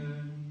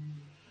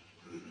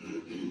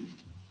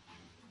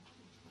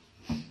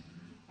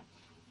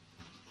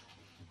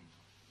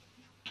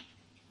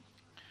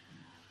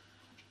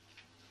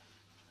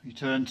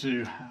turn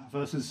to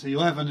verses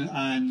 11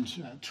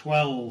 and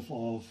 12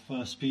 of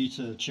 1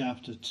 Peter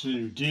chapter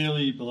 2.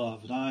 Dearly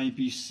beloved, I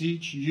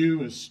beseech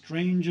you as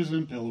strangers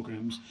and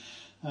pilgrims,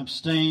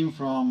 abstain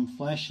from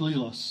fleshly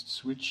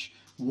lusts which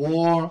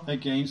war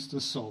against the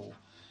soul,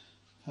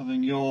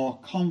 having your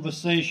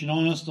conversation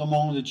honest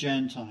among the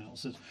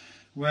Gentiles, that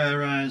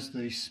whereas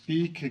they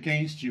speak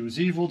against you as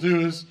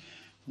evildoers,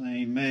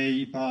 they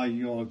may by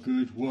your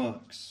good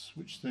works,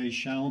 which they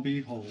shall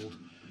behold,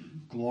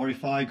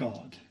 glorify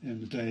God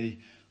in the day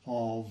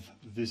of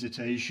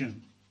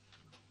visitation.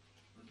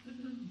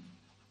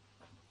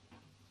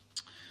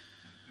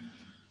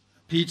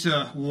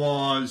 Peter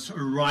was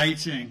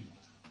writing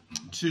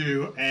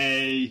to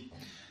a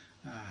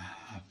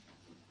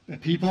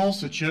peoples,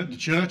 the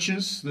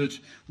churches that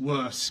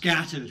were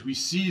scattered. We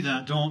see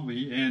that, don't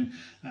we, in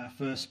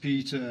 1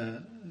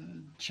 Peter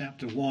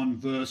chapter 1,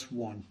 verse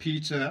 1.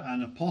 Peter,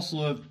 an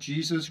apostle of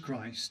Jesus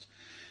Christ,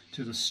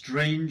 to the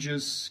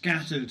strangers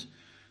scattered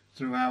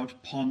throughout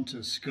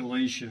Pontus,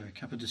 Galatia,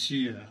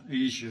 Cappadocia,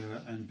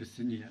 Asia, and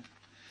Bithynia.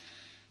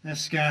 They're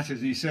scattered,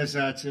 and he says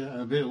that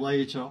a bit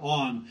later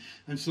on.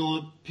 And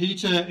so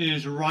Peter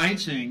is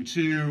writing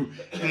to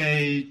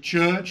a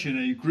church and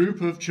a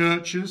group of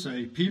churches,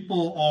 a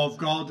people of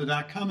God that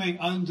are coming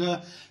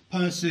under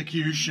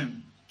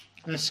persecution.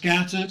 They're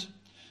scattered.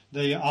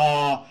 They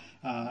are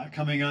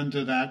coming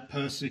under that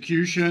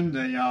persecution.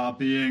 They are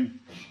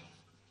being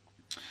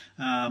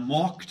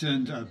mocked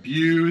and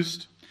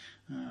abused,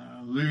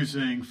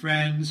 losing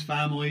friends,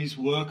 families,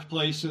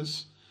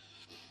 workplaces,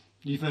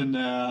 even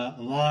their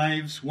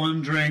lives,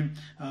 wondering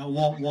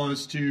what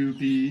was to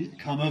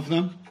become of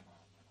them.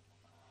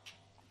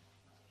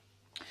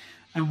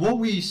 And what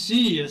we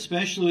see,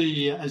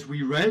 especially as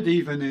we read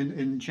even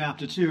in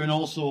chapter 2, and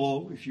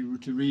also if you were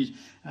to read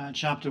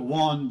chapter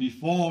 1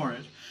 before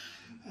it,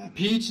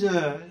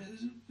 Peter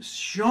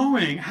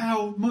showing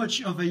how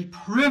much of a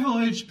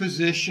privileged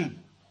position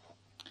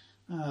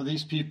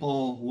these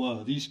people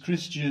were, these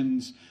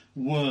Christians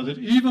were, that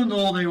even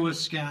though they were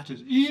scattered,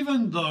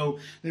 even though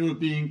they were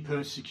being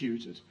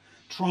persecuted,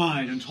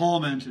 tried and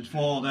tormented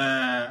for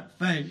their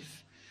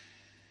faith,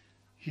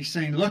 he's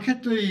saying, look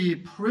at the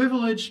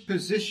privileged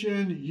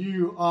position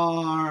you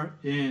are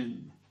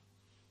in.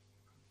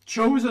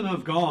 Chosen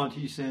of God,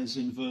 he says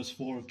in verse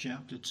 4 of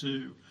chapter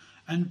 2,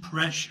 and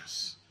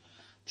precious.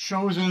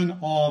 Chosen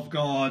of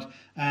God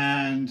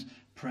and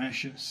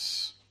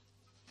precious.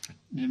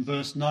 In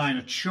verse 9,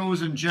 a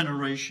chosen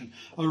generation,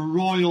 a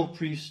royal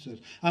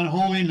priesthood, and a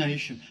holy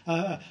nation,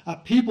 a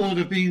people that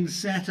have been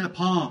set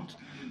apart,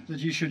 that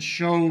you should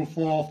show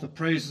forth the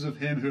praises of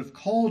him who have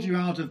called you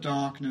out of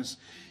darkness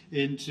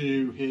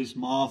into his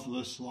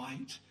marvelous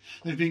light.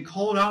 They've been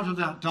called out of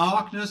that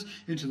darkness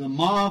into the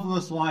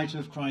marvelous light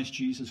of Christ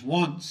Jesus.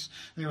 Once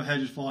they were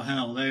headed for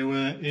hell. They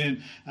were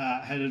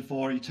headed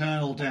for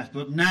eternal death.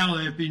 But now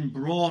they've been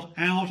brought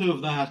out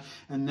of that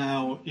and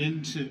now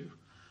into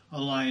a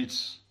light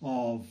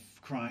of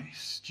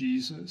Christ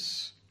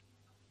Jesus.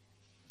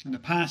 In the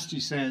past,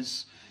 he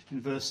says in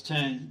verse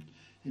 10,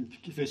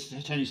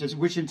 he says,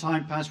 which in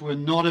time past were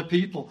not a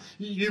people.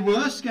 You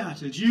were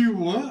scattered. You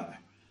were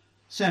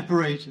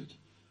separated.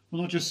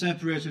 Well, not just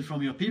separated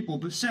from your people,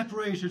 but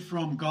separated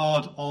from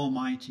God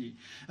Almighty,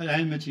 at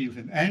enmity with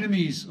him,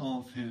 enemies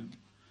of him,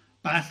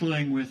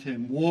 battling with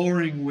him,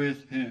 warring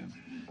with him.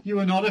 You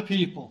are not a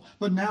people,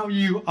 but now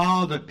you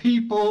are the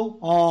people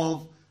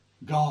of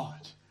God.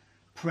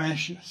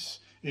 Precious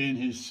in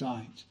his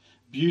sight,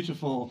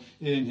 beautiful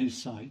in his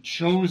sight,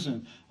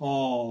 chosen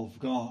of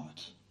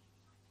God.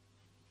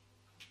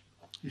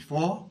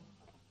 Before,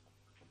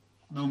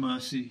 no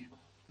mercy,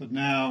 but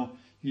now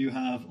you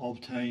have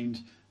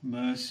obtained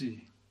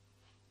mercy.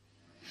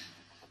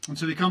 And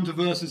so we come to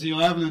verses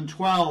 11 and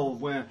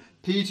 12, where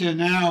Peter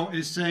now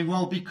is saying,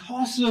 well,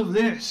 because of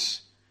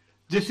this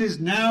is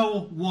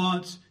now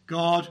what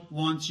God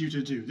wants you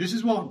to do. This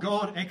is what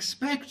God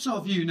expects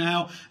of you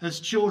now as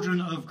children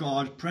of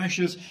God,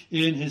 precious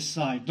in his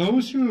sight.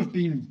 Those who have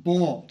been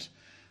bought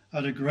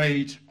at a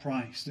great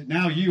price. That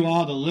now you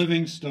are the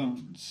living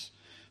stones,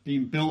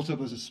 being built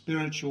up as a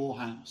spiritual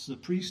house, the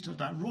priesthood,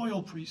 that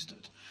royal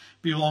priesthood,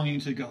 belonging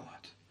to God.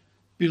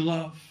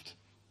 Beloved.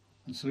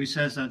 And so he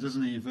says that,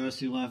 doesn't he, in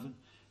verse 11?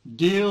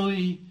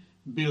 Dearly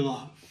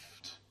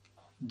beloved.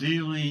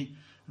 Dearly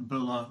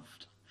beloved.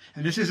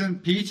 And this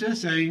isn't Peter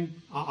saying,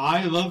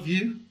 I love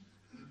you.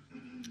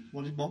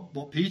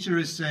 What Peter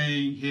is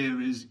saying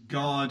here is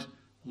God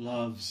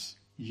loves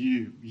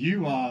you.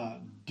 You are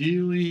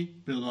dearly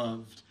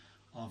beloved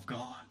of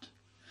God.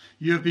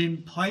 You have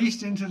been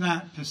placed into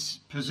that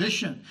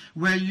position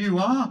where you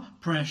are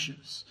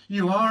precious.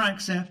 You are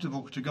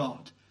acceptable to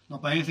God.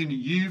 Not by anything that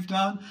you've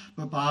done,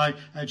 but by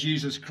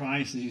Jesus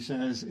Christ, as he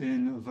says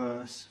in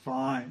verse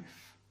 5.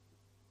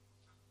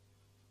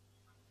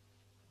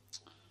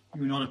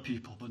 You were not a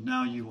people, but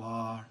now you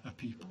are a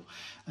people.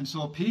 And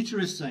so Peter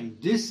is saying,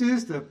 this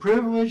is the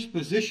privileged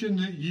position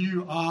that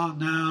you are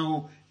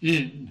now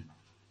in.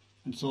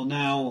 And so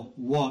now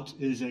what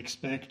is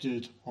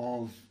expected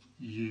of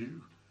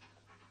you?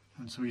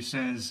 And so he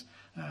says,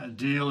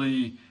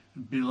 dearly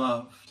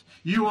beloved.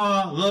 You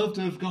are loved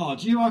of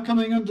God. You are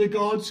coming under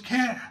God's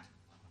care.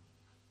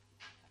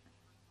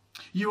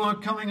 You are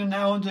coming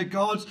now under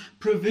God's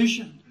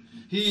provision.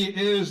 He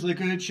is the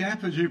good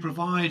shepherd who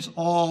provides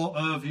all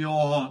of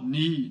your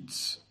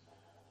needs.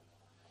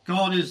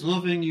 God is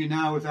loving you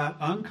now with that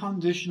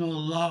unconditional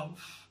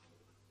love.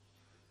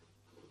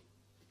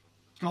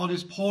 God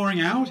is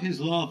pouring out his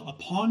love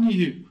upon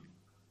you.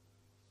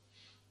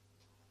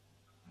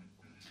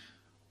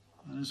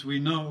 And as we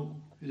know,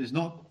 it is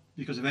not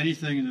because of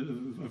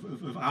anything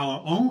of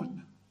our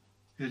own.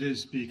 It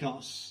is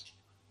because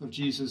of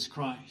Jesus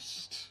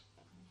Christ.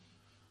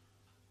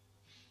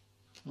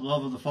 The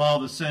love of the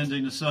Father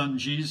sending the Son,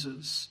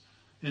 Jesus,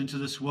 into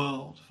this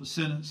world for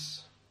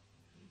sinners.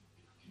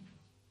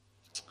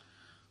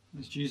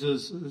 As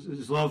Jesus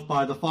is loved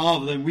by the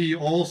Father, then we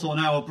also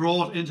now are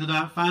brought into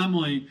that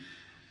family,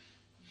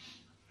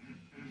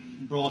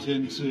 brought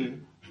into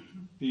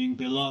being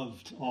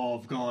beloved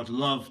of God,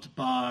 loved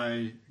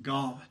by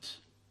God.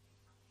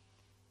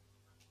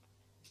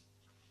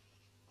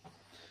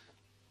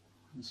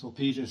 And so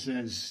Peter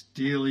says,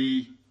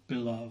 dearly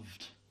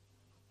beloved,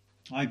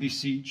 I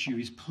beseech you.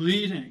 He's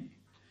pleading.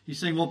 He's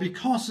saying, well,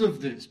 because of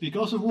this,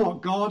 because of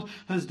what God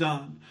has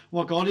done,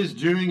 what God is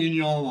doing in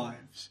your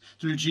lives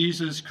through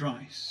Jesus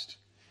Christ,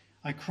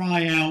 I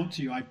cry out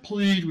to you, I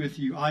plead with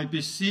you, I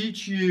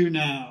beseech you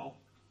now.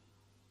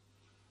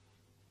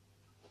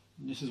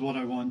 And this is what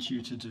I want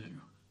you to do.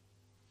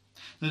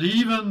 That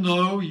even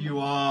though you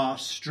are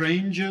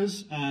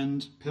strangers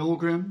and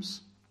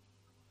pilgrims,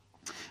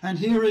 and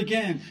here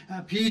again,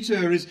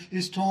 Peter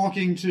is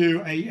talking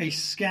to a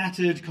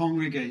scattered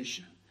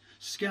congregation,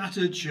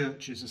 scattered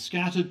churches, a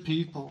scattered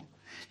people.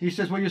 He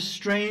says, well, you're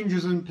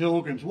strangers and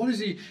pilgrims. What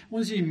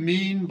does he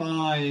mean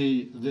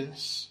by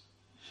this?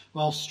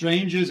 Well,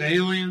 strangers,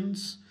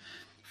 aliens,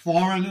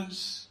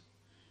 foreigners.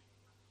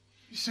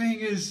 He's saying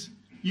is,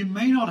 you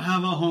may not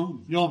have a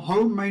home. Your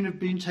home may have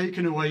been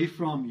taken away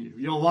from you.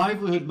 Your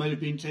livelihood may have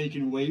been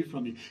taken away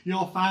from you.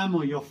 Your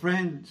family, your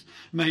friends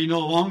may no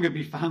longer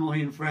be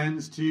family and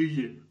friends to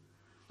you.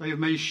 They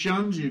may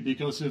shunned you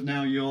because of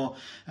now your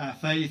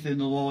faith in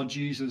the Lord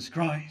Jesus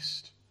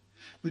Christ.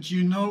 But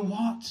you know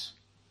what?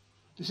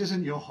 This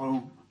isn't your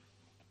home.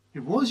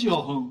 It was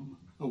your home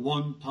at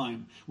one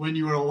time when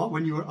you were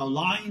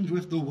aligned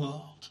with the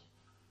world.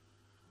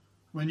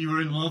 When you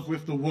were in love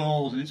with the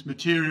world and its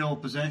material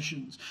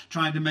possessions,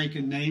 trying to make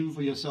a name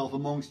for yourself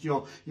amongst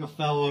your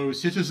fellow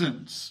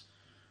citizens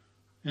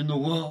in the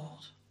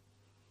world.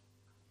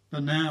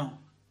 But now,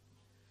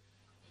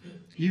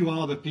 you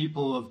are the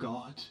people of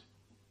God.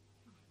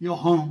 Your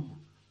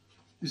home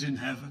is in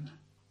heaven.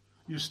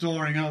 You're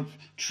storing up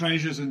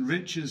treasures and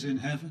riches in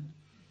heaven.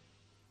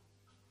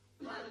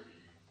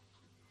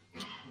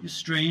 You're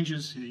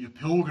strangers here, you're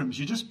pilgrims,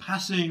 you're just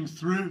passing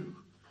through.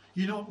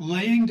 You're not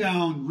laying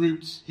down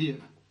roots here.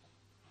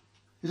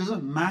 It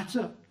doesn't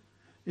matter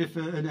if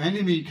an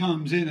enemy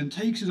comes in and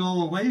takes it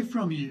all away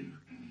from you.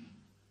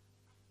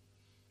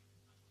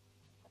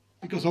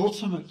 Because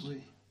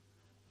ultimately,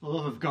 the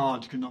love of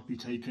God cannot be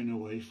taken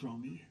away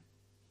from you.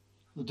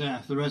 The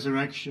death, the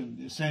resurrection,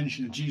 the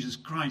ascension of Jesus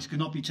Christ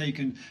cannot be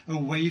taken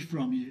away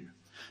from you.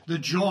 The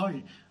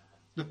joy,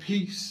 the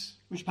peace,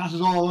 which passes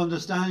all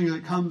understanding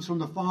that comes from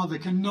the Father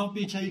cannot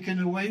be taken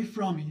away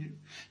from you.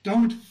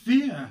 Don't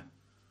fear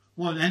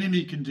what an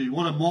enemy can do,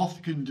 what a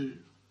moth can do,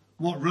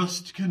 what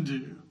rust can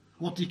do,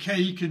 what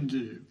decay can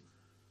do.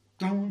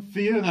 Don't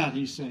fear that,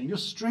 he's saying. You're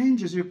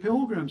strangers, you're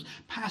pilgrims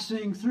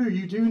passing through.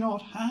 You do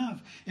not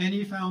have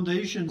any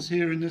foundations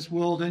here in this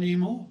world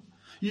anymore.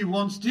 You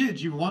once did.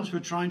 You once were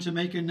trying to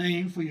make a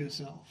name for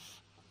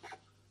yourself.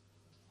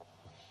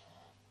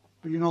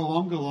 But you're no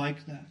longer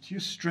like that.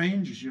 You're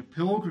strangers, you're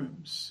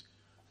pilgrims.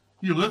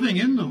 You're living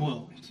in the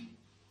world.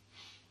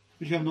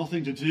 But you have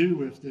nothing to do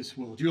with this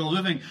world. You're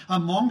living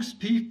amongst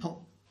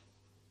people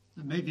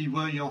that maybe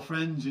were your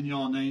friends and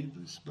your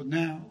neighbours. But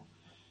now,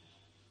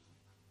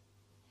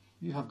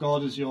 you have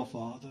God as your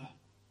Father.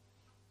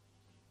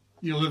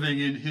 You're living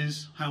in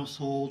his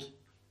household,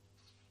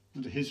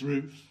 under his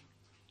roof,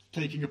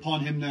 taking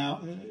upon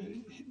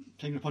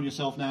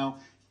yourself now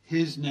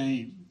his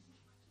name,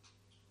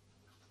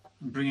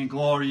 and bringing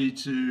glory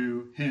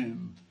to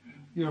him.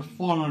 You're a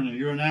foreigner,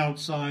 you're an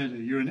outsider,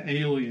 you're an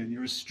alien,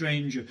 you're a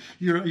stranger,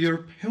 you're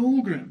a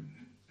pilgrim.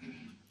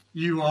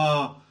 You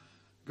are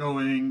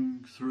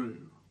going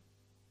through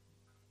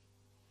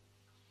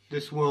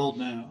this world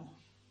now,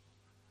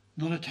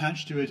 not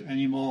attached to it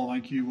anymore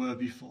like you were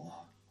before.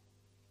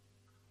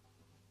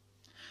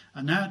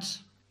 And that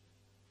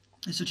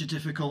is such a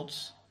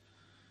difficult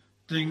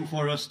thing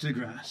for us to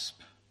grasp.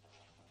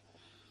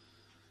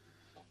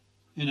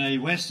 In a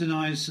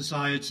westernized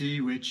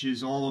society which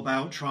is all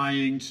about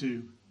trying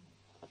to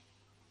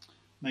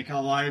make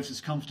our lives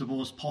as comfortable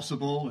as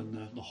possible, and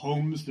the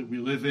homes that we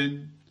live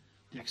in,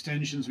 the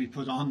extensions we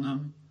put on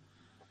them,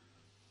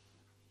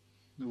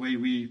 the way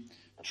we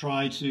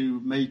try to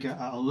make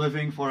a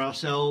living for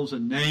ourselves, a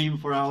name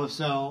for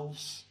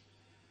ourselves.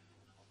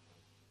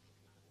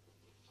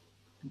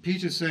 And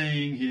Peter's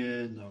saying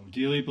here, no,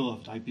 dearly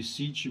beloved, I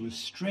beseech you as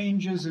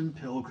strangers and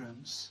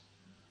pilgrims.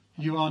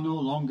 You are no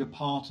longer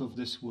part of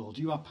this world.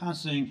 You are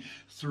passing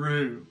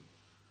through.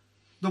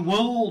 The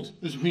world,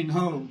 as we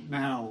know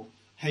now,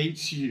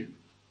 hates you.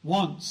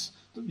 Once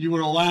you were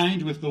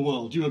aligned with the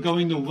world. You were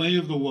going the way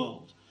of the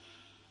world.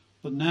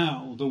 But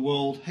now the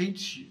world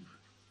hates you.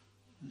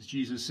 As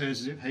Jesus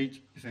says, if it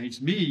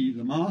hates me,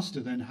 the master,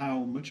 then how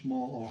much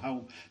more, or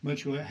how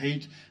much will it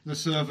hate the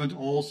servant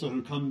also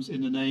who comes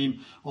in the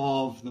name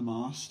of the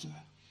master?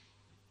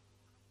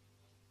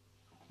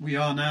 We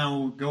are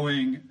now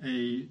going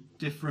a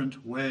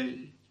different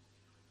way.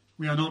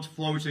 We are not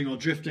floating or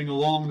drifting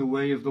along the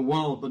way of the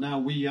world, but now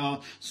we are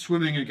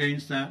swimming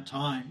against that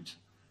tide.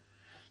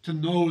 To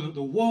know that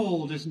the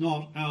world is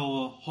not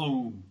our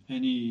home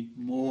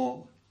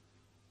anymore.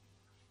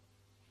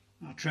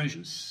 Our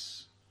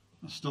treasures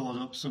are stored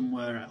up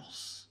somewhere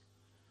else.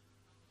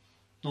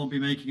 Don't be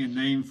making a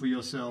name for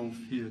yourself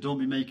here. Don't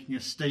be making a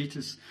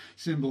status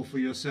symbol for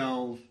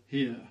yourself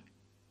here.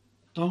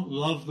 Don't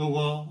love the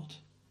world.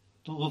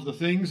 Don't love the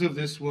things of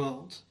this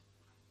world.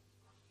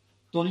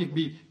 Don't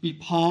even be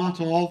part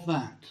of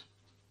that.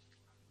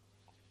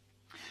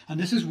 And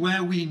this is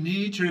where we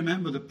need to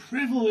remember the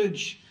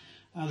privilege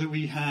that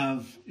we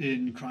have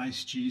in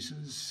Christ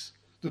Jesus.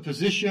 The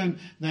position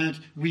that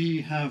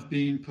we have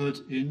been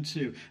put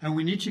into. And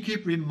we need to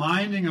keep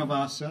reminding of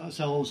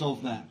ourselves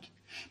of that.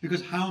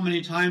 Because how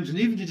many times, and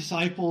even the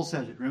disciples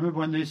said it, remember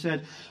when they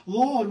said,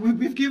 Lord,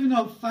 we've given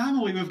up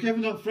family, we've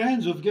given up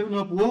friends, we've given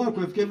up work,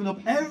 we've given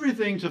up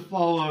everything to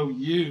follow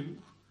you.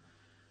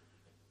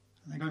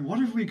 And they're going, what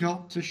have we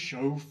got to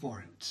show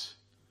for it?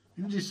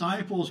 Even the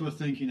disciples were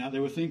thinking that. They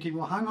were thinking,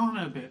 well, hang on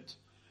a bit.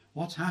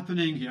 What's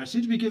happening here? I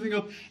seem to be giving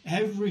up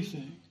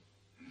everything.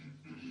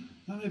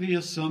 That may be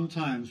us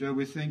sometimes where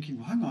we're thinking,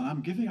 well, hang on,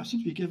 I seem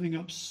to be giving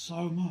up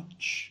so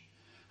much.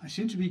 I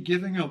seem to be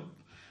giving up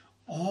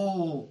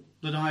all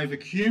that I've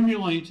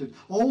accumulated,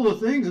 all the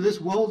things that this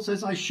world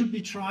says I should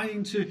be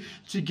trying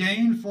to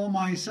gain for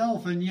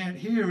myself, and yet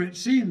here it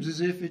seems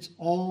as if it's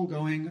all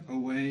going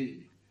away.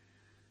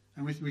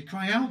 And we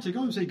cry out to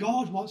God and say,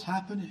 God, what's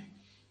happening?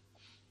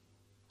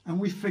 And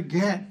we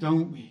forget,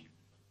 don't we,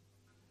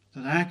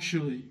 that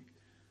actually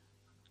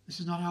this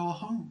is not our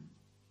home.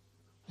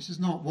 This is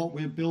not what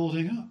we're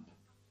building up.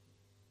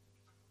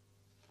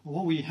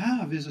 What we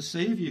have is a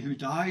Saviour who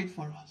died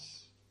for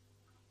us.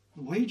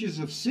 The wages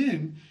of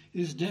sin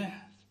is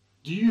death.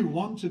 Do you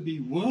want to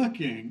be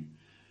working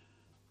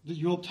that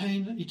you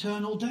obtain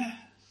eternal death?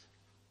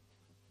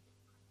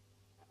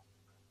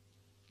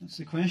 That's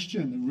the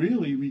question that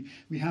really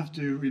we have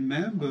to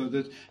remember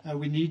that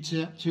we need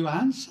to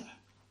answer.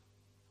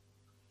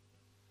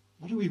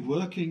 What are we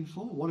working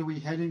for? What are we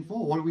heading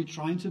for? What are we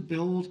trying to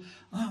build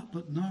up?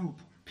 But no,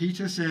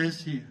 Peter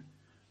says here,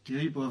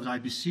 dearly beloved, I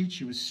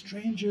beseech you as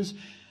strangers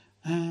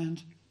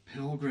and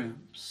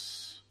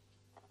pilgrims.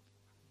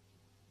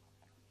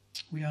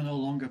 We are no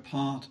longer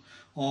part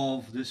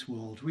of this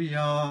world. We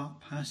are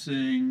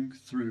passing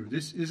through.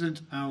 This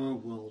isn't our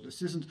world.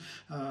 This isn't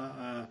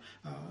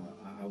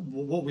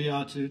what we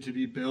are to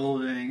be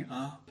building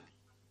up.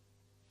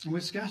 And we're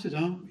scattered,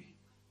 aren't we?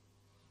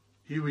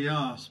 Here we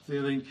are,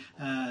 feeling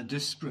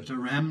disparate, a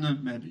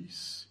remnant maybe.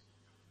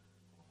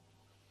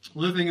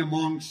 Living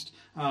amongst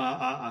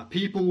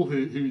people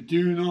who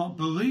do not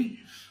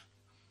believe.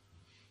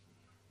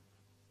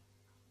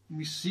 And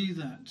we see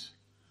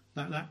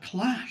that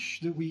clash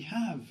that we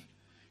have.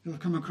 You'll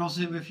come across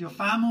it with your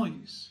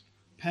families,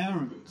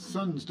 parents,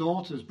 sons,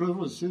 daughters,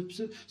 brothers,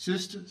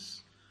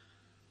 sisters,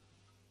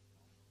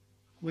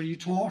 where you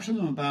talk to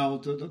them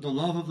about the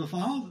love of the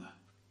Father.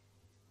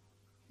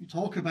 You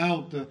talk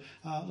about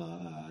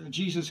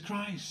Jesus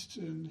Christ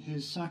and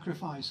his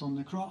sacrifice on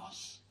the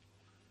cross.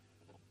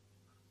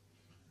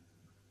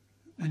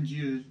 And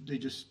they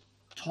just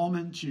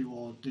torment you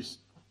or just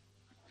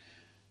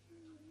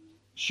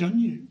shun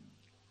you.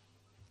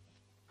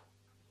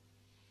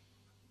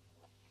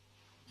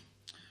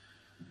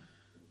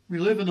 We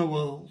live in a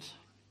world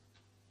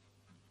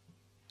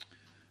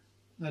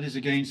that is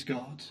against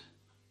God.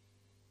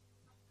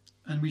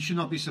 And we should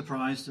not be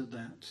surprised at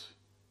that.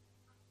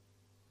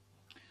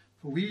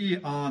 For we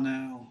are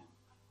now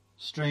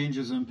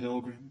strangers and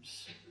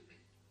pilgrims.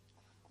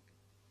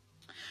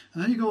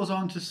 And then he goes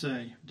on to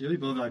say, dearly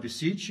beloved, I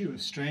beseech you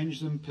as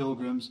strangers and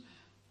pilgrims,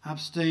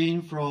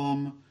 abstain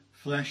from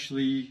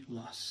fleshly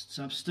lusts.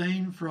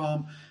 Abstain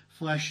from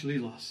fleshly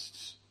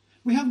lusts.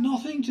 We have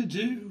nothing to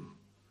do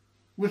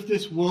with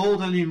this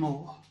world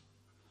anymore.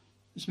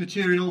 Its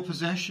material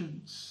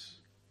possessions,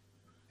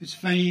 its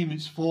fame,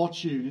 its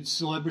fortune, its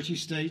celebrity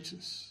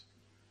status.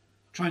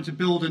 Trying to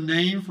build a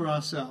name for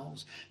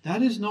ourselves.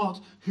 That is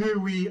not who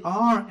we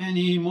are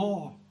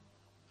anymore.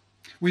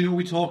 We know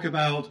we talk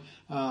about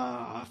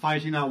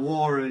fighting our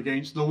war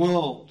against the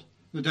world,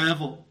 the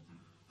devil,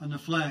 and the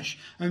flesh.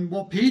 And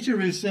what Peter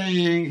is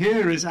saying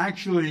here is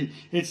actually,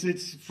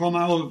 it's from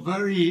our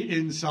very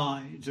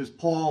insides, as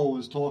Paul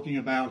was talking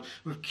about.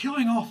 We're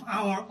killing off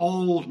our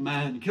old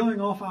man,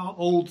 killing off our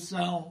old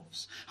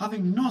selves,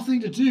 having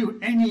nothing to do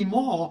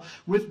anymore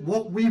with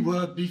what we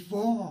were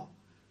before.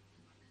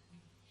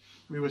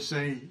 We were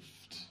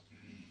saved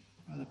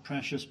by the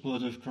precious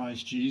blood of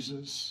Christ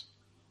Jesus.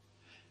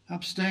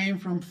 Abstain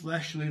from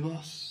fleshly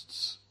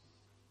lusts,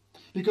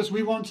 because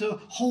we want to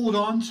hold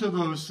on to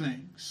those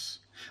things.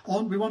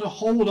 We want to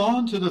hold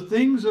on to the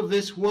things of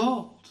this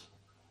world.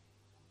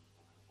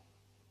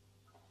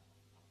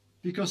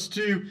 Because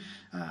to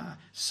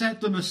set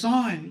them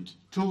aside,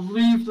 to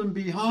leave them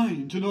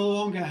behind, to no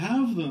longer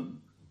have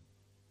them.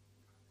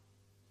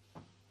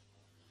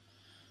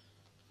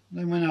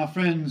 Then when our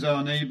friends,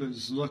 our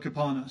neighbours look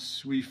upon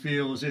us, we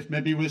feel as if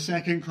maybe we're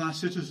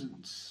second-class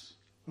citizens.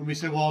 And we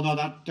say, well, no,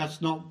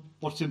 that's not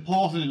what's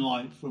important in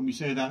life, when we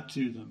say that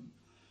to them.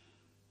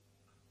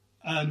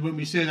 And when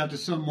we say that to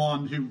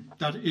someone who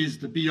that is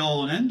the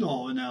be-all and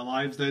end-all in their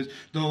lives, there's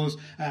those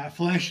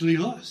fleshly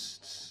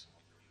lusts,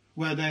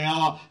 where they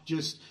are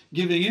just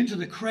giving into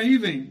the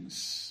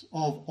cravings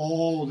of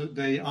all that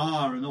they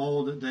are and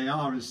all that they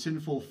are as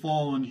sinful,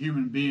 fallen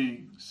human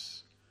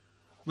beings.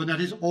 But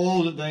that is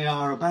all that they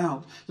are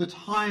about. The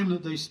time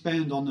that they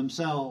spend on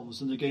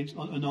themselves and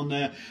on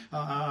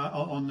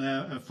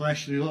their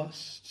fleshly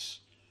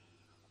lusts.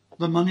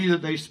 The money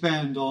that they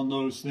spend on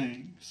those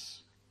things.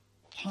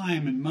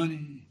 Time and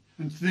money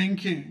and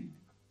thinking.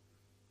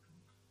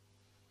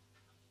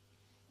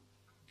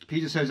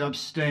 Peter says,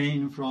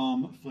 abstain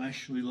from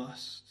fleshly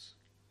lusts.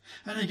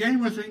 And again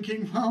we're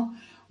thinking, well,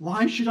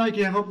 why should I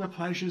give up the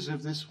pleasures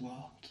of this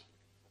world?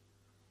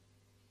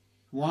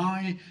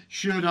 Why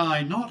should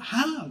I not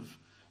have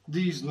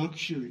these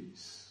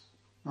luxuries?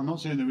 I'm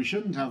not saying that we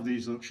shouldn't have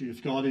these luxuries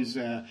if God is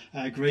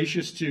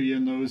gracious to you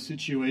in those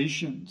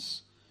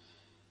situations.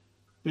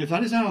 But if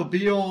that is our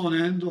be-all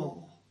and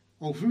end-all,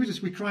 or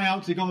if we cry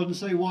out to God and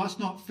say, well, that's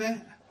not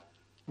fair.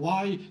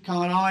 Why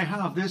can't I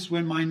have this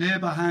when my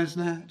neighbour has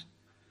that?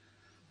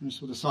 And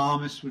so the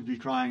psalmist would be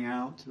crying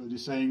out, or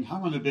just saying,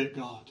 hang on a bit,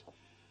 God.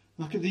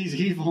 Look at these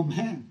evil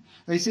men.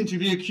 They seem to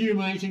be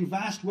accumulating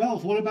vast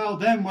wealth. What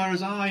about them?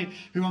 Whereas I,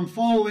 who am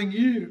following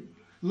you,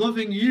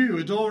 loving you,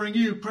 adoring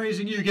you,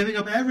 praising you, giving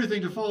up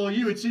everything to follow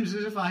you, it seems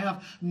as if I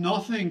have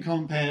nothing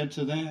compared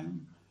to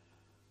them.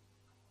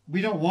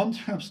 We don't want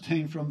to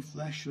abstain from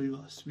fleshly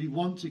lusts. We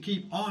want to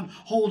keep on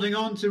holding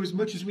on to as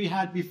much as we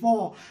had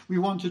before. We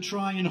want to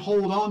try and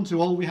hold on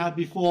to all we had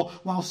before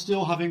while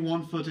still having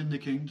one foot in the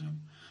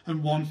kingdom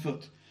and one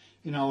foot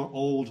in our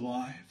old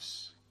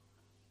lives.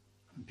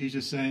 And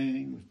Peter's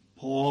saying with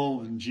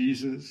Paul and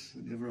Jesus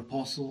and the other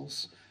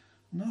apostles,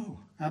 no,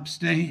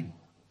 abstain.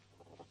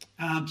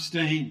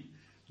 Abstain.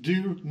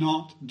 Do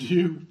not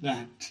do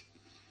that.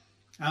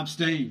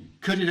 Abstain.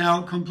 Cut it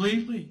out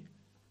completely.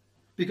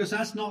 Because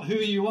that's not who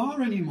you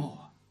are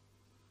anymore.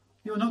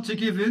 You're not to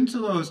give in to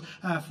those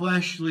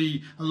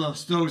fleshly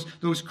lusts,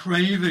 those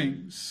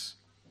cravings.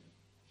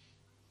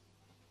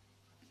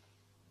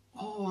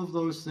 All of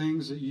those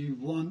things that you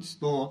once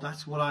thought,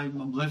 that's what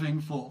I'm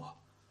living for.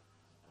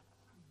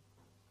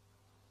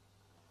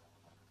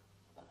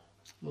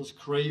 Those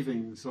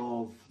cravings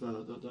of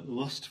the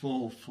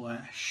lustful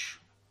flesh.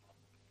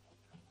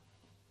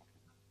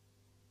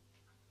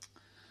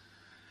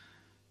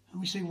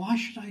 And we say, why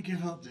should I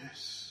give up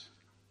this?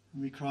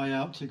 And we cry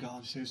out to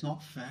God, say, it's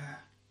not fair.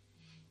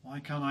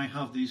 Why can't I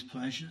have these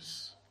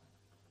pleasures?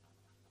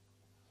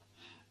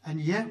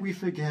 And yet we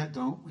forget,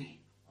 don't we?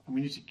 And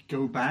we need to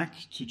go back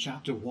to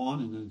chapter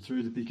 1 and then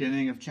through the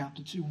beginning of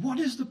chapter 2. What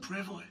is the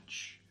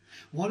privilege?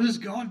 What has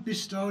God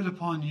bestowed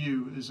upon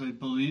you as a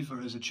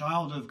believer, as a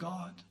child of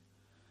God?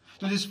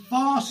 That is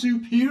far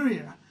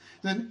superior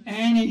than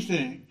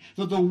anything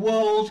that the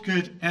world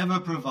could ever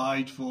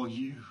provide for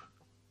you.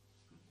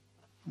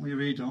 We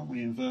read, don't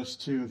we, in verse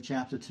 2 of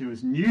chapter 2,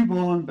 as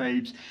newborn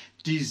babes,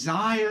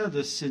 desire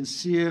the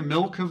sincere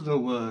milk of the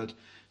word,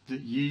 that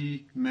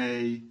ye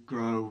may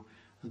grow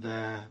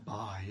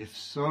thereby. If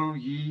so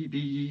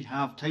ye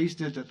have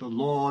tasted that the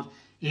Lord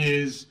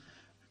is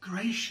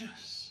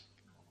gracious.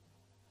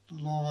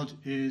 The Lord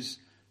is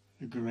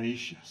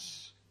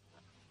gracious.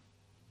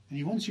 And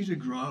he wants you to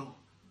grow,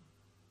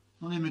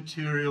 not in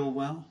material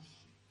wealth,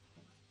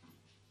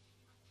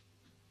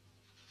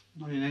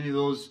 not in any of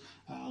those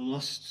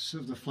lusts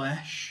of the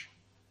flesh,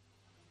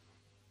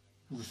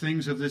 of the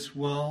things of this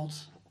world.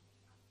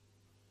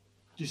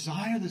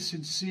 Desire the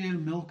sincere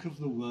milk of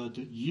the word,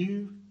 that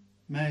you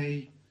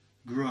may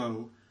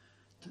grow,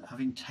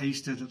 having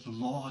tasted that the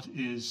Lord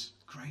is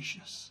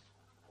gracious.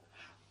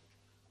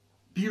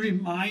 Be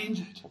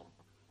reminded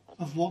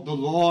of what the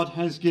Lord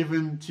has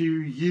given to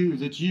you,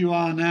 that you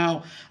are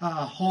now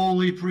a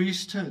holy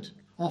priesthood,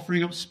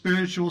 offering up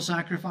spiritual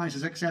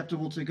sacrifices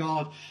acceptable to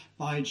God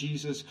by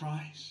Jesus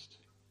Christ.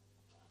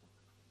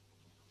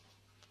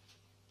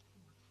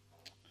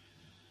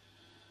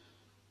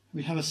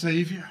 We have a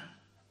Saviour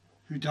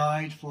who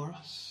died for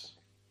us.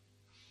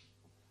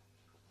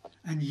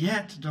 And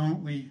yet,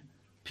 don't we,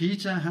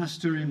 Peter has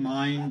to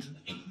remind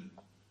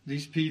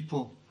these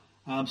people,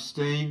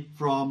 abstain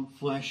from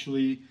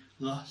fleshly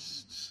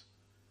lusts.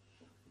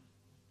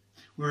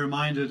 We're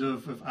reminded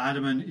of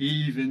Adam and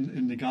Eve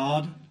in the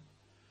garden.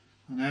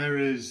 And there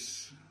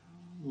is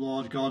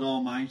Lord God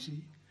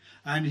Almighty.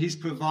 And he's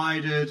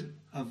provided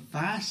a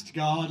vast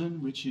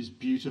garden which is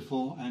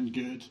beautiful and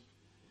good.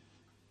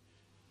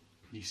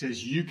 He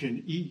says, you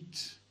can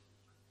eat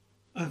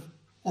of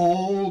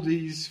all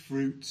these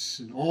fruits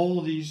and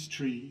all these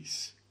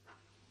trees.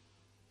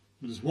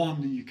 But there's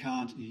one that you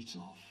can't eat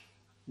of.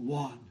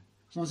 One.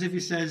 It's not as if he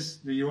says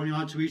that you're only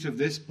allowed to eat of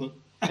this, but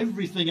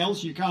everything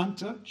else you can't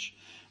touch.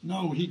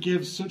 No, he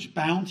gives such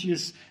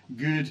bounteous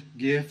good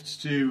gifts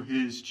to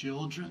his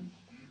children.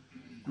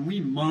 And we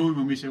moan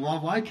when we say,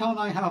 well, why can't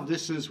I have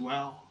this as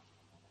well?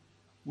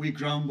 We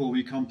grumble,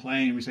 we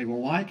complain, we say, well,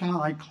 why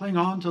can't I cling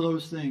on to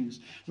those things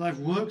that I've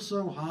worked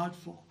so hard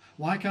for?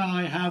 Why can't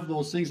I have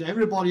those things that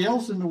everybody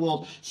else in the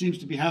world seems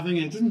to be having,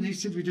 and it doesn't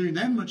seem to be doing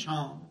them much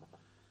harm?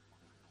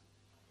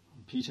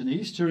 And Peter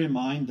needs to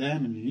remind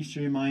them, and he needs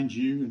to remind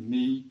you and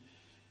me,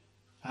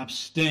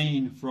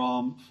 abstain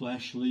from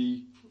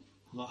fleshly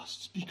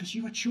lusts, because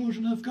you are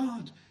children of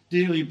God,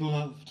 dearly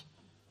beloved.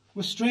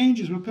 We're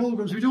strangers, we're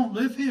pilgrims, we don't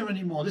live here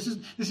anymore. This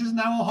isn't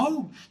our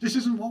home. This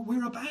isn't what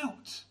we're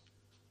about.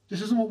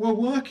 This isn't what we're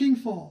working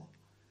for.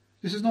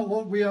 This is not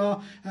what we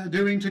are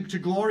doing to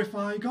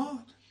glorify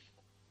God.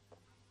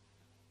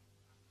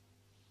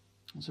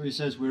 And so he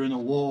says we're in a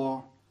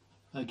war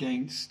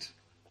against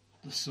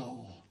the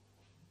soul.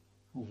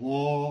 A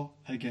war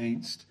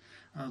against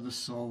the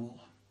soul.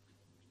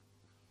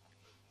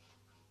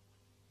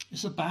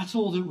 It's a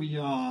battle that we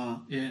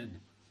are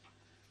in.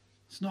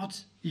 It's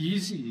not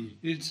easy.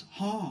 It's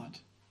hard.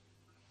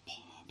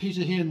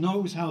 Peter here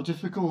knows how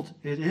difficult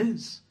it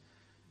is.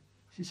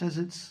 He says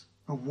it's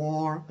a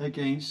war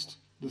against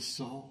the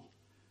soul.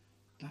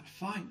 That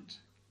fight.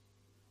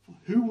 For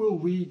who will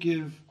we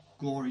give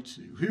glory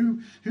to?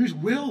 Whose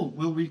will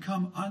we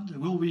come under?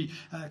 Will we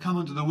come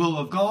under the will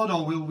of God,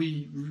 or will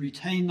we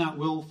retain that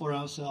will for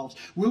ourselves?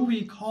 Will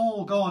we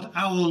call God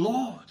our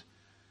Lord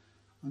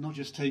and not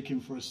just take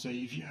him for a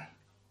saviour?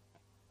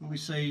 Will we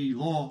say,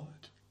 Lord,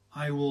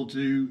 I will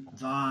do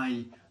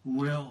thy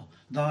will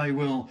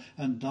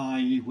and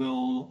thy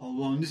will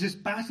alone? There's this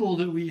battle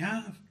that we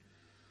have.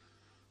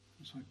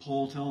 That's why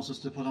Paul tells us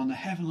to put on the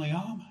heavenly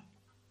armour.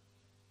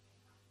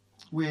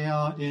 We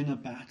are in a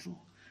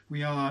battle.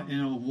 We are in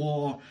a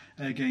war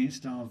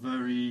against our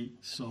very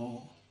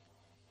soul.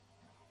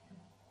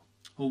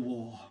 A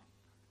war.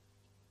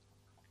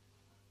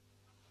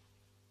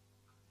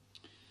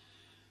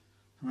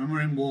 When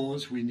we're in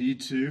wars, we need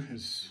to,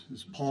 as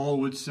Paul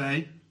would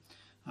say,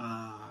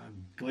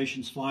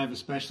 Galatians 5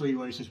 especially,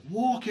 where he says,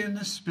 walk in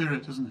the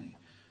Spirit, doesn't he?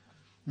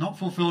 Not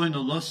fulfilling the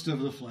lust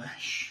of the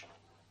flesh.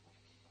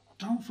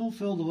 Don't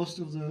fulfill the lust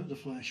of the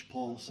flesh,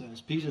 Paul says.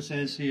 Peter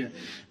says here,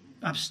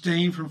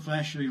 abstain from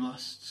fleshly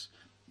lusts,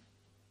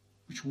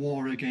 which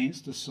war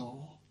against the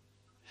soul.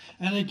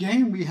 And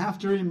again, we have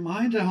to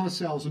remind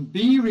ourselves and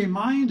be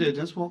reminded.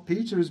 That's what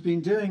Peter has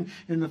been doing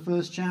in the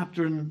first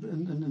chapter and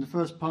in the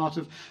first part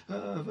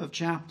of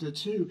chapter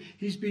 2.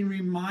 He's been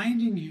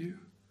reminding you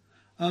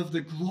of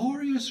the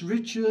glorious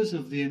riches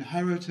of the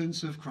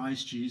inheritance of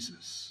Christ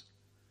Jesus.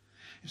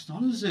 It's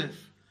not as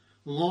if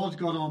the Lord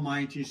God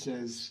Almighty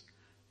says,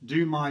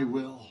 do my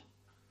will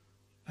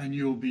and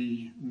you'll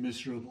be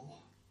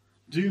miserable.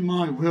 Do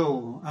my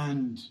will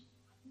and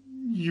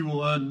you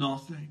will earn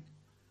nothing.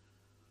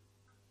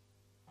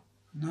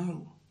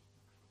 No.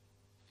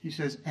 He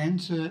says,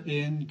 enter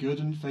in, good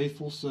and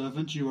faithful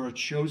servant. You are a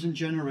chosen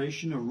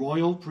generation, a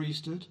royal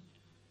priesthood.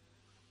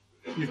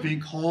 You've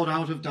been called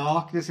out of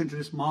darkness into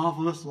this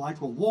marvelous light.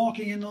 We're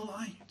walking in the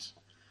light.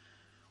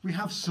 We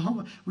have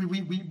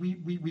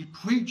we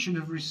preach and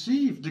have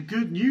received the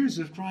good news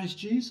of Christ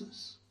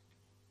Jesus.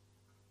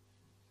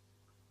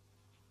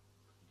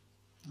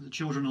 The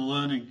children are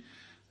learning.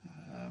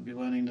 Be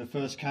learning the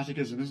first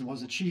catechism, isn't it?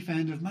 What's the chief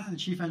end of man? The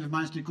chief end of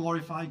man is to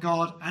glorify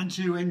God and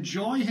to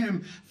enjoy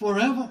him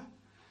forever.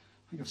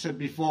 I think I've said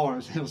before,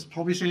 I'll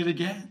probably say it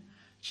again.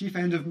 Chief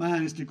end of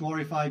man is to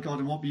glorify God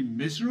and what, be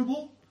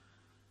miserable?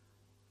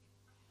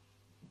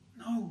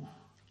 No,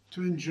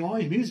 to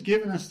enjoy him. He's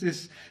given us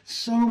this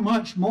so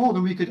much more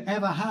than we could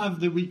ever have,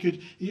 that we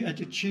could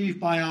achieve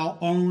by our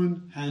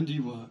own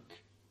handiwork,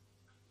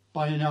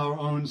 by our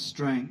own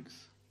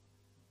strength.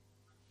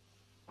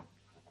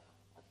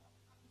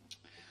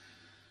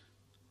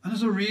 And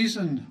there's a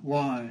reason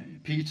why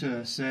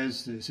Peter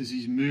says this as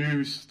he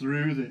moves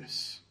through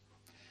this.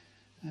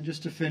 And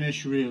just to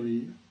finish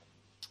really,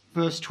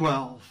 verse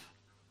 12.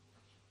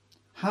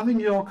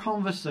 Having your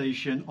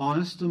conversation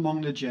honest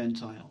among the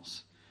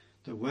Gentiles,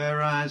 that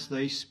whereas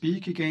they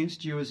speak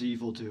against you as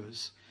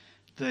evildoers,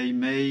 they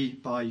may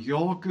by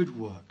your good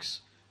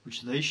works,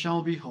 which they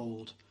shall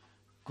behold,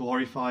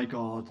 glorify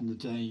God in the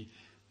day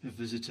of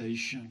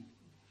visitation.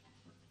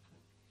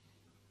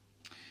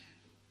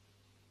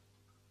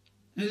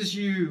 As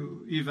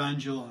you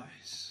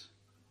evangelize,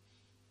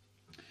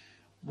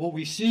 what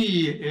we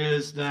see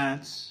is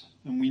that,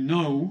 and we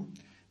know,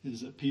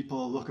 is that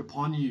people look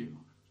upon you.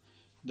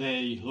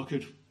 They look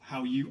at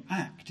how you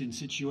act in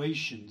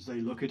situations.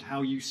 They look at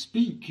how you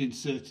speak in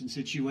certain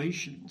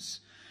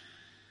situations.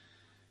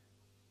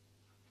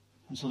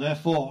 And so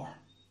therefore,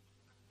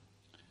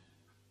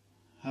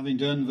 having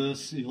done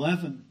verse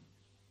 11,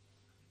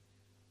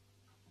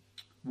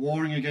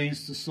 warring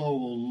against the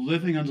soul,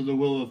 living under the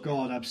will of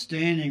God,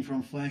 abstaining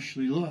from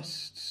fleshly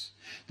lusts,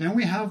 then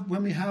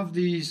when we have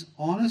these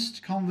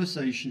honest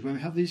conversations, when we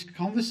have these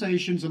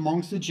conversations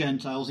amongst the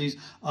Gentiles, these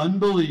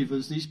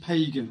unbelievers, these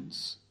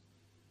pagans,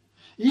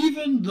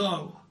 even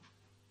though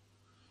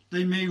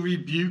they may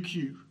rebuke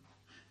you,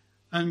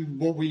 and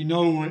what we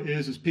know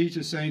is, as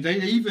Peter's saying, they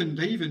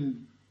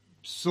even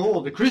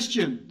saw the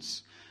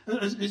Christians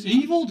as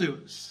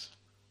evildoers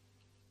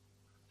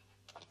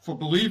for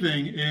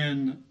believing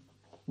in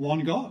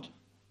one God.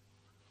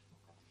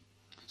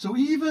 So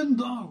even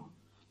though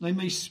they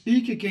may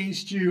speak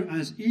against you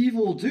as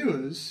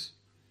evildoers,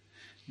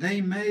 they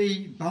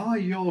may, by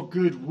your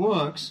good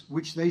works,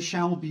 which they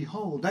shall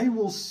behold, they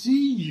will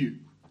see you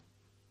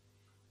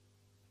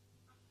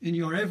in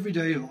your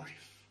everyday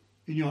life,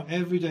 in your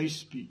everyday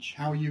speech,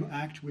 how you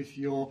act with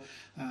your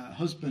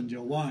husband,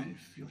 your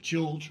wife, your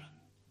children,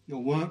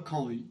 your work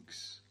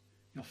colleagues,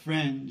 your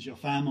friends, your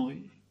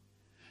family.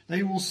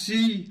 They will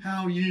see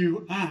how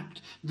you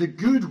act, the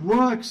good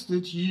works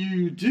that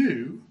you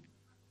do,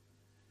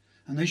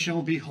 and they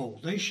shall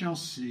behold, they shall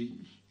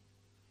see,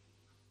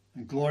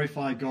 and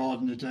glorify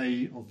God in the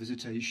day of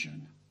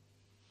visitation.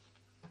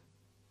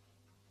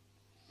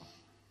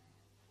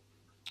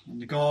 And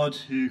the God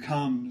who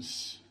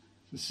comes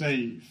to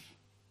save,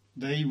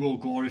 they will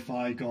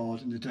glorify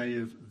God in the day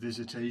of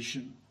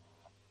visitation.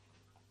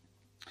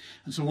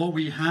 And so what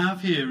we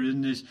have here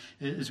in this,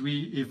 as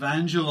we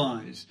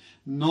evangelize,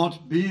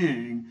 not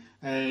being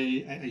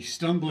a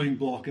stumbling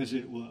block, as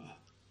it were,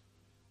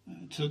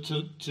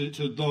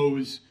 to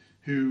those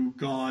who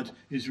God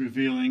is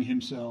revealing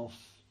himself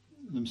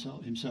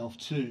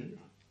to.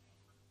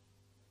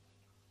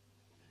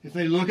 If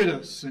they look at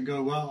us and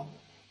go, well,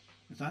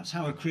 if that's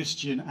how a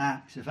Christian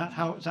acts, if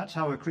that's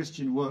how a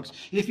Christian works,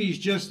 if he's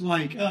just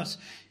like us,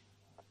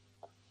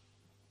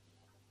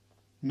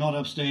 not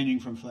abstaining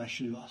from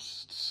fleshly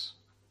lusts,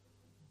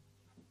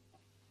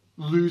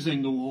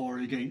 losing the war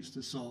against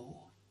the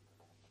soul,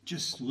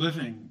 just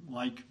living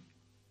like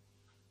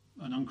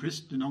a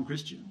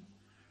non-Christian,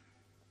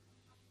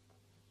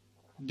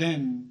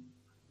 then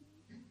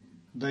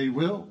they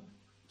will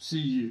see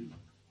you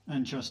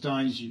and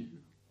chastise you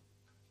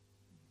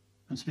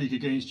and speak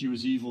against you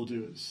as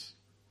evildoers.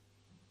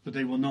 But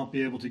they will not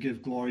be able to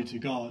give glory to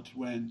God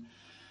when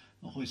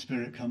the Holy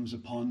Spirit comes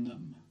upon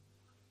them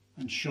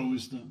and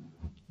shows them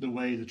the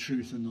way, the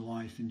truth, and the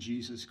life in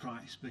Jesus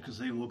Christ, because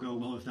they will go,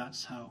 well, if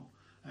that's how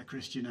a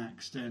Christian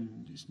acts,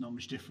 then it's not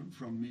much different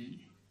from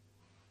me.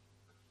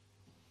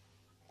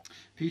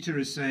 Peter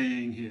is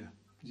saying here,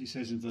 as he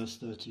says in verse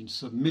 13,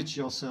 submit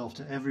yourself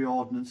to every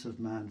ordinance of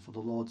man for the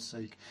Lord's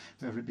sake,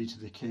 whether it be to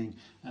the king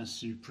as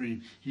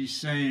supreme. He's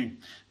saying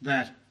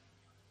that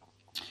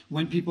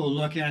when people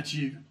look at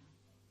you,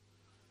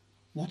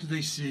 what do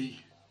they see?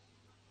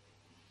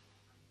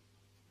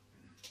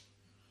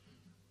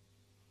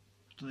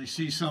 Do they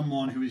see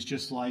someone who is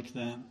just like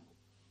them?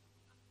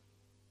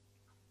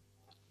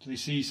 Do they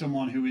see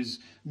someone who is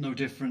no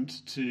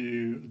different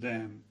to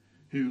them,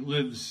 who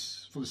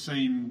lives for the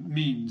same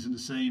means and the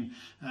same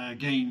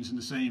gains and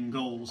the same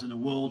goals in a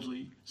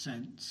worldly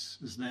sense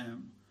as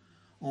them?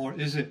 Or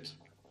is it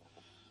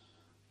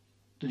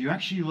that you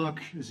actually look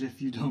as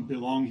if you don't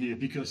belong here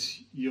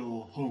because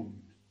your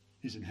home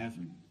is in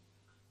heaven,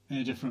 in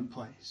a different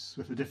place,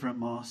 with a different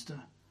master,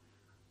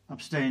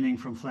 abstaining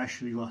from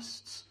fleshly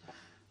lusts?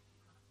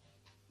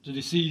 Do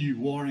they see you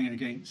warring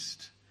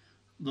against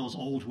those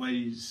old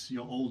ways,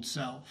 your old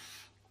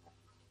self?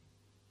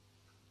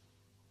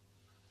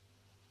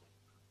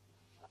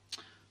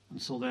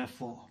 And so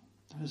therefore,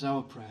 that is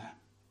our prayer,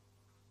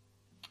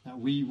 that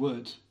we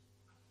would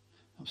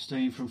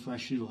abstain from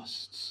fleshly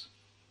lusts,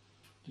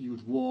 that you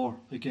would war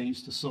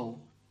against the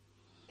soul,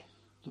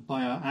 that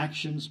by our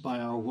actions, by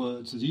our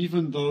words, that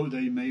even though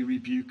they may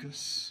rebuke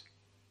us,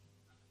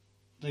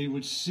 they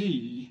would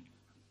see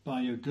by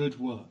your good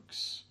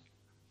works,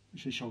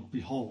 which they shall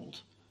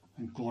behold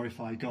and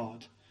glorify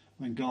God,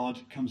 when God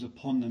comes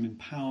upon them in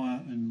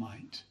power and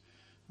might,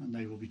 and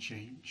they will be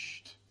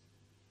changed.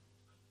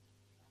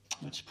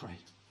 Let's pray.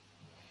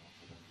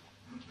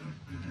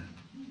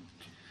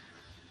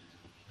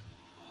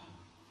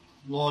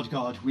 Lord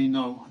God, we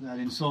know that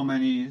in so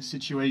many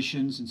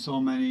situations, in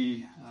so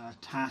many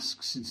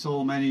tasks, in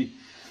so many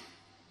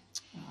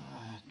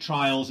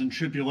trials and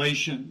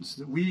tribulations,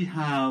 that we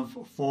have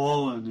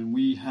fallen and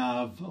we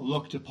have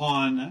looked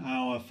upon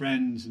our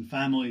friends and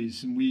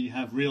families and we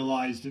have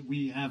realized that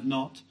we have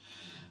not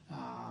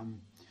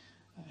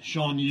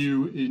shone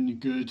you in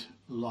good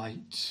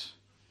light.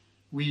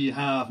 We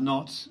have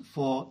not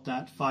fought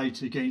that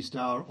fight against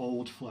our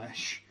old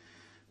flesh.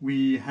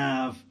 We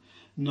have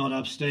not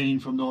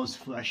abstained from those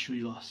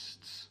fleshly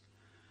lusts.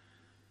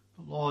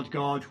 But Lord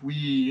God,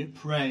 we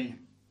pray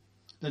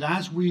that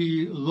as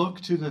we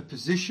look to the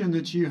position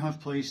that you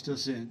have placed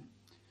us in,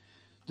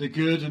 the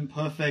good and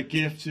perfect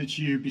gift that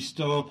you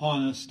bestow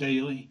upon us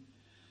daily,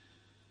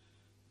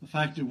 the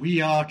fact that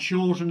we are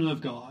children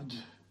of God,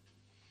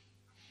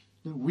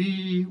 that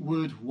we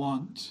would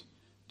want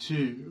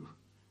to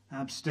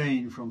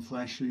abstain from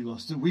fleshly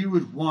lust, that we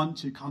would want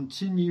to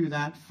continue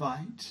that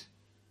fight,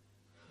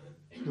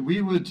 that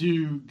we would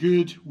do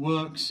good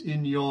works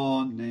in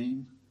your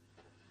name,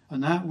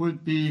 and that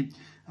would be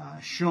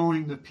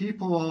showing the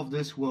people of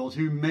this world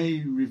who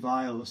may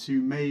revile us, who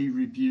may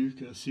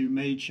rebuke us, who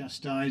may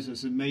chastise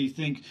us and may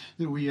think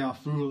that we are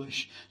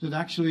foolish, that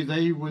actually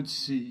they would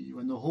see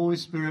when the Holy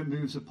Spirit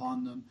moves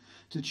upon them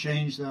to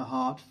change their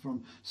heart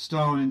from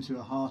stone into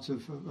a heart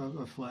of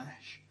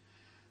flesh,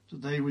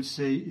 that they would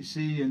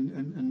see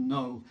and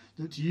know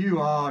that you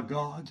are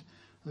God,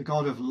 the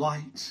God of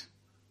light,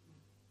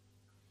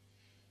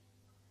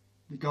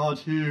 the God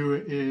who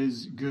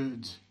is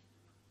good,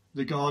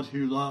 the God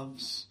who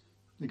loves,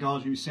 the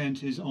God who sent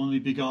his only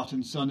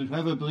begotten Son, and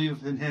whoever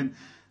believeth in him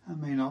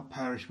may not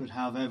perish but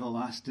have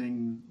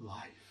everlasting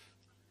life.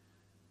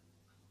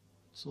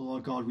 So,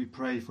 Lord God, we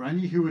pray for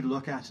any who would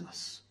look at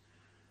us,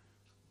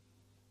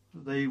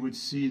 that they would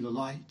see the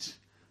light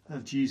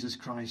of Jesus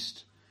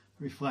Christ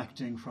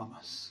reflecting from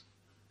us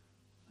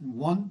and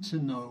want to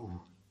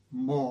know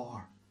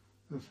more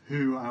of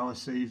who our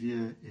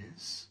Saviour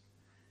is.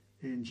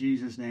 In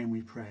Jesus' name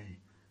we pray.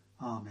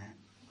 Amen.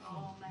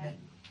 Amen.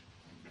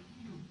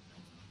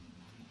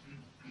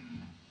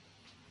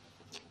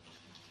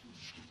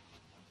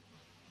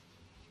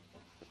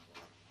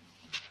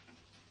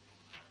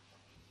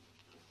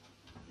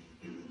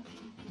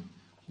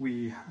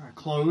 We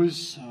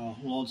close our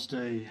Lord's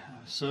Day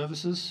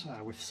services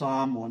with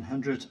Psalm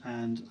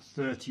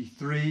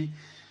 133.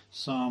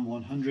 Psalm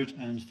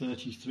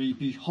 133.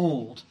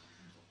 Behold,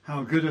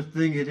 how good a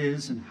thing it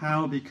is, and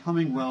how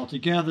becoming well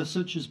together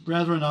such as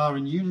brethren are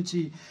in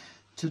unity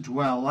to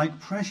dwell,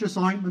 like precious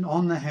ointment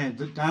on the head,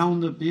 that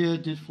down the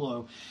beard did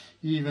flow,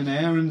 even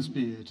Aaron's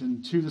beard,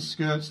 and to the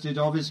skirts did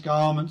of his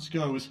garments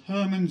go, as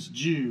Hermon's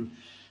dew,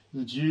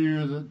 the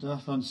dew that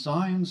doth on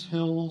Zion's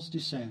hills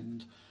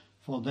descend.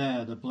 For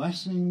there the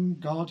blessing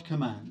God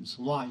commands,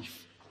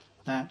 life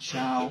that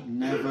shall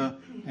never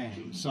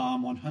end.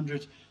 Psalm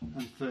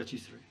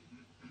 133.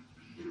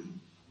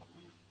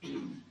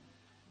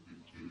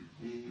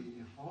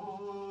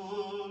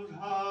 Behold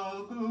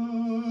how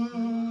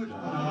good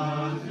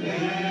a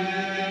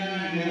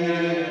thing it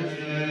is,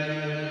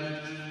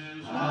 and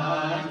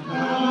now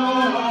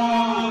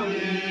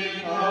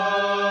becoming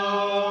well together.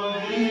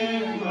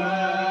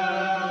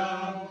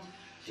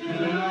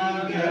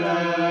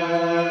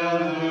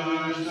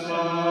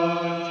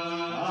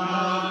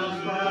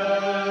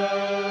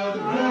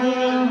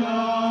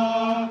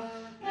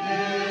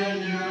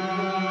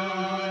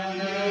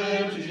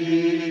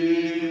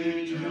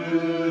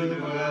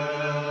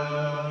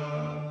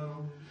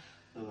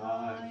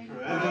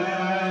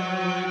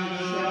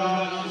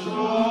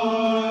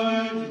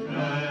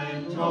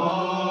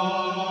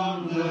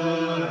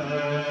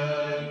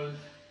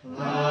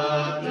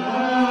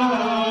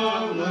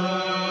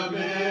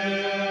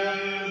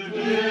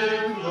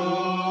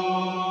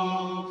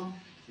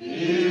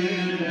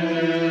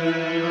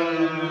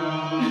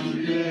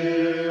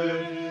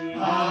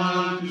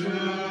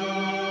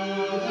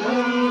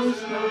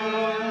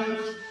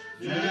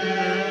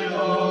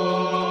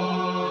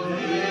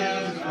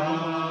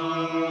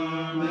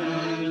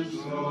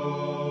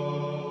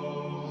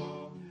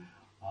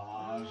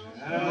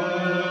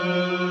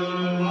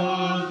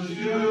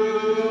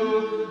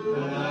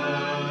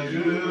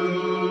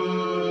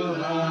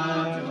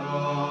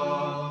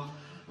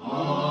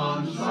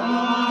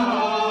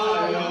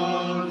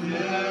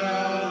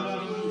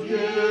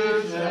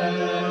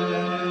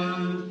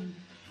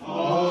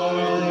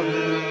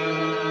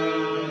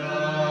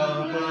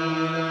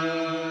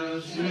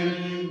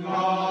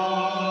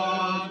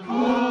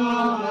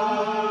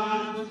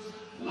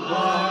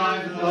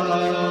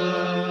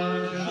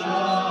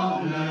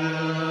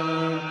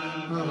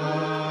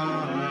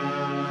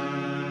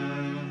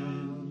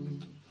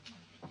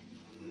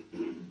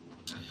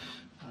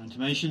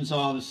 Intimations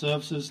are the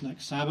services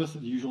next Sabbath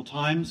at the usual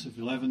times of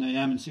 11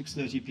 a.m. and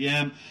 6:30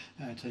 p.m.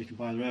 Taken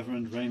by the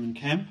Reverend Raymond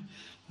Kemp.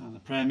 And the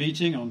prayer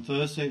meeting on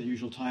Thursday at the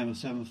usual time of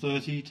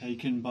 7:30,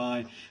 taken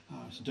by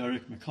Sir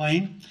Derek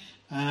MacLean.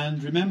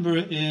 And remember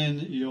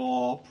in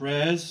your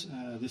prayers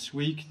this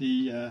week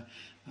the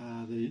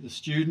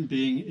student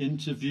being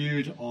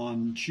interviewed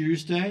on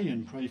Tuesday,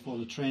 and pray for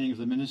the training of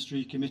the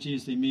ministry committee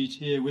as they meet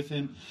here with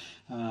him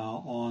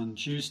on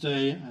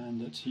Tuesday, and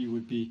that he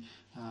would be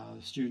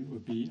the student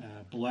would be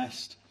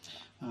blessed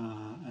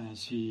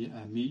as he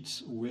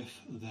meets with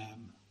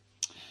them.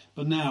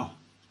 But now,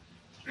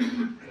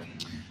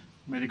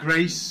 may the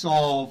grace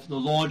of the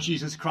Lord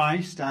Jesus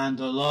Christ and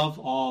the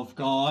love of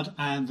God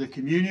and the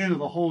communion of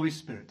the Holy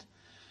Spirit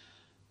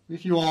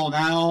with you all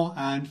now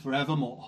and forevermore.